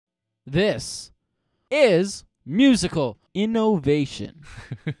This is musical innovation.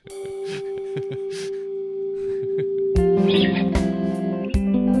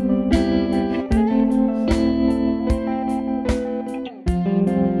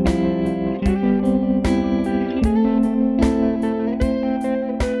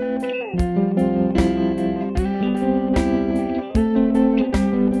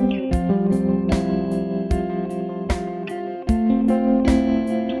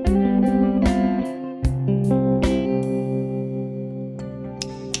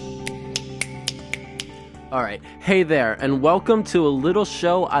 Alright, hey there, and welcome to a little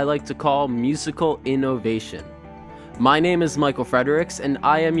show I like to call Musical Innovation. My name is Michael Fredericks, and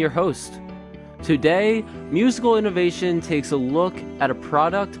I am your host. Today, Musical Innovation takes a look at a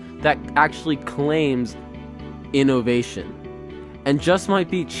product that actually claims innovation, and just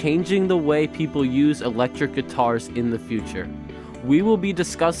might be changing the way people use electric guitars in the future. We will be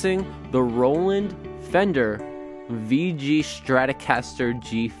discussing the Roland Fender VG Stratocaster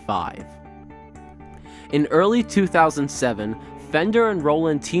G5. In early 2007, Fender and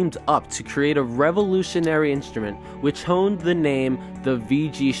Roland teamed up to create a revolutionary instrument which honed the name the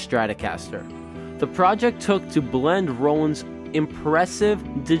VG Stratocaster. The project took to blend Roland's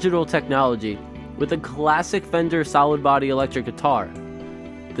impressive digital technology with a classic Fender solid body electric guitar,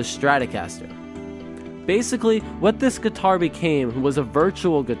 the Stratocaster. Basically, what this guitar became was a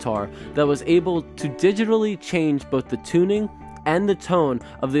virtual guitar that was able to digitally change both the tuning and the tone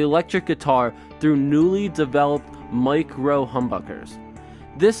of the electric guitar through newly developed micro humbuckers.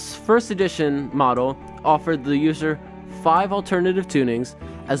 This first edition model offered the user 5 alternative tunings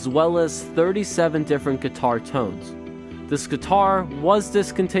as well as 37 different guitar tones. This guitar was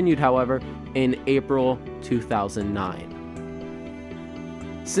discontinued, however, in April 2009.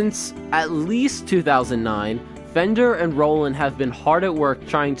 Since at least 2009, Fender and Roland have been hard at work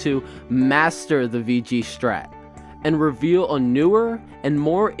trying to master the VG Strat and reveal a newer and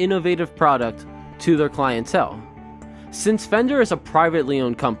more innovative product to their clientele. Since Fender is a privately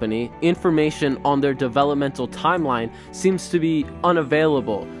owned company, information on their developmental timeline seems to be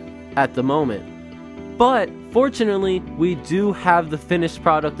unavailable at the moment. But fortunately, we do have the finished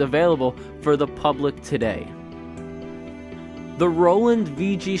product available for the public today. The Roland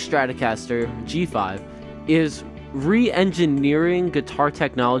VG Stratocaster G5 is re-engineering guitar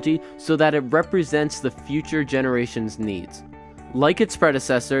technology so that it represents the future generation's needs. Like its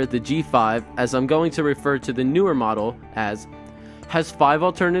predecessor, the G5, as I'm going to refer to the newer model as, has 5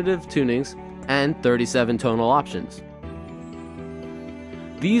 alternative tunings and 37 tonal options.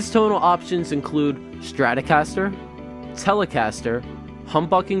 These tonal options include Stratocaster, Telecaster,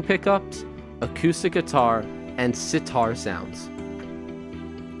 humbucking pickups, acoustic guitar, and sitar sounds.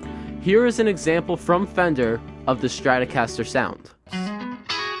 Here is an example from Fender of the Stratocaster sound.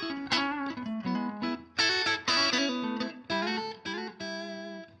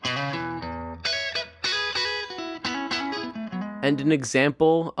 And an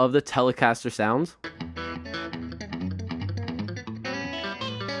example of the Telecaster sound.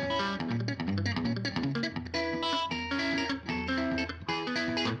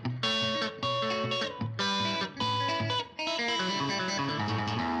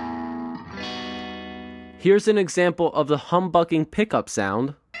 Here's an example of the humbucking pickup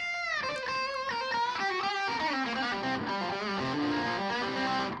sound.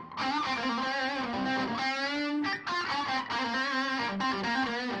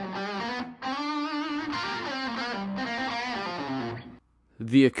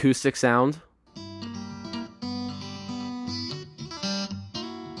 The acoustic sound.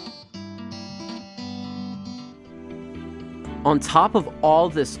 On top of all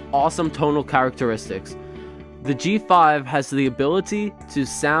this awesome tonal characteristics, the G5 has the ability to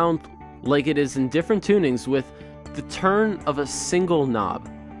sound like it is in different tunings with the turn of a single knob.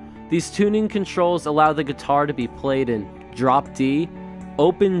 These tuning controls allow the guitar to be played in drop D,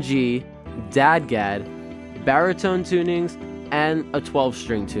 open G, dadgad, baritone tunings, and a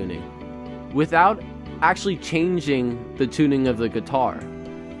 12-string tuning, without actually changing the tuning of the guitar.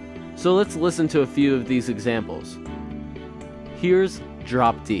 So let's listen to a few of these examples. Here's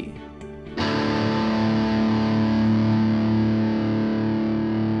drop D.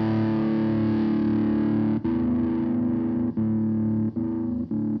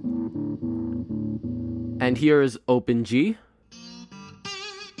 And here is open G.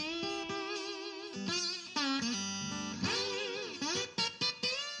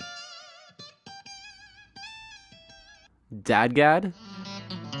 Dadgad.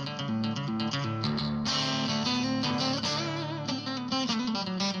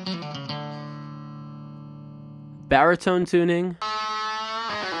 Baritone tuning.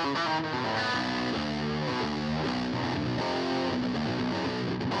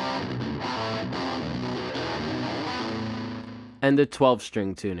 and the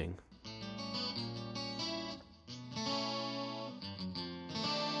 12-string tuning.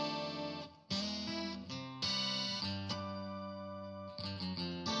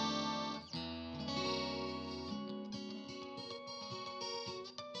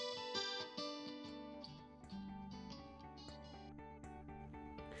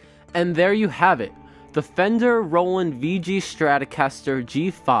 And there you have it, the Fender Roland VG Stratocaster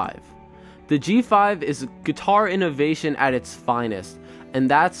G5. The G5 is guitar innovation at its finest, and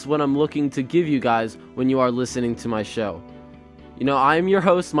that's what I'm looking to give you guys when you are listening to my show. I'm your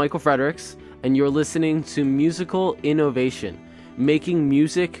host, Michael Fredericks, and you're listening to Musical Innovation, making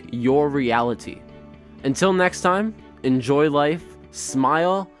music your reality. Until next time, enjoy life,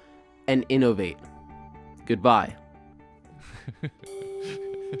 smile, and innovate. Goodbye.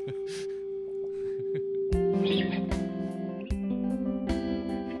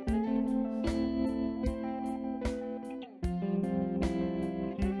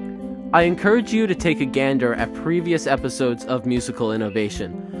 I encourage you to take a gander at previous episodes of Musical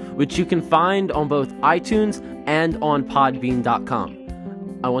Innovation, which you can find on both iTunes and on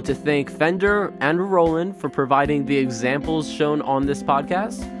podbean.com. I want to thank Fender and Roland for providing the examples shown on this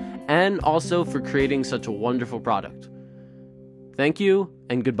podcast, and also for creating such a wonderful product. Thank you,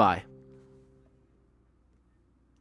 and goodbye.